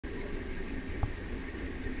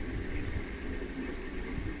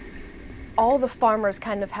all the farmers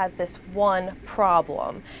kind of had this one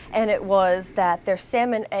problem, and it was that their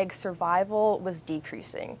salmon egg survival was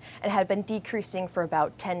decreasing and had been decreasing for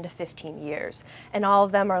about 10 to 15 years. And all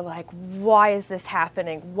of them are like, why is this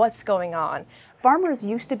happening? What's going on? Farmers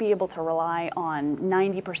used to be able to rely on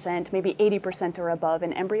 90%, maybe 80% or above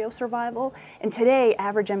in embryo survival, and today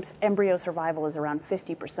average embryo survival is around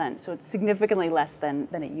 50%, so it's significantly less than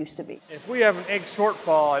it used to be. If we have an egg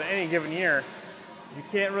shortfall at any given year, you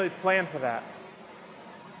can't really plan for that.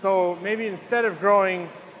 So maybe instead of growing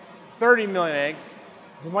 30 million eggs,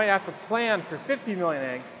 you might have to plan for 50 million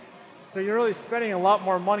eggs. So you're really spending a lot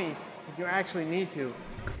more money than you actually need to.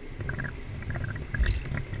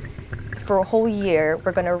 For a whole year,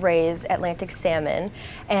 we're going to raise Atlantic salmon,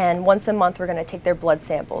 and once a month we're going to take their blood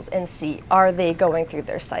samples and see, are they going through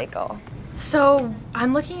their cycle? So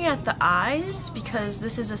I'm looking at the eyes because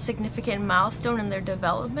this is a significant milestone in their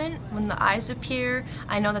development. When the eyes appear,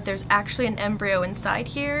 I know that there's actually an embryo inside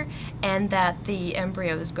here and that the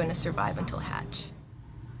embryo is going to survive until hatch.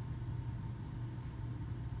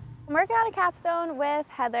 I'm working on a capstone with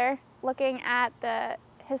Heather, looking at the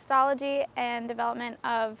histology and development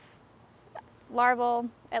of larval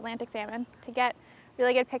Atlantic salmon to get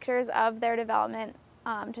really good pictures of their development,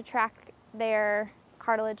 to track their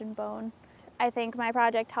cartilage and bone. I think my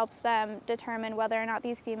project helps them determine whether or not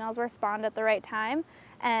these females were spawned at the right time,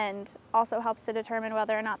 and also helps to determine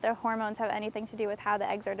whether or not their hormones have anything to do with how the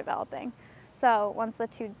eggs are developing. So once the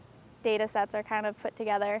two data sets are kind of put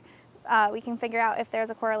together, we can figure out if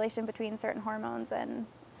there's a correlation between certain hormones and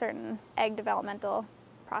certain egg developmental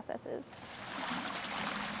processes.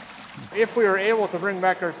 If we were able to bring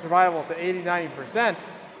back our survival to 80–90%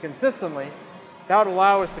 consistently, that would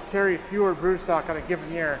allow us to carry fewer broodstock on a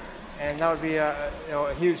given year, and that would be a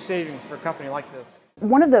huge savings for a company like this.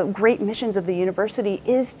 One of the great missions of the university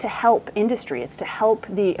is to help industry. It's to help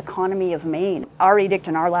the economy of Maine. Our edict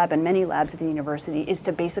in our lab and many labs at the university is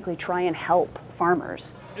to basically try and help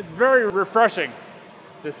farmers. It's very refreshing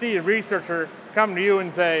to see a researcher come to you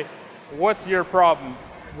and say, what's your problem?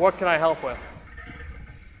 What can I help with?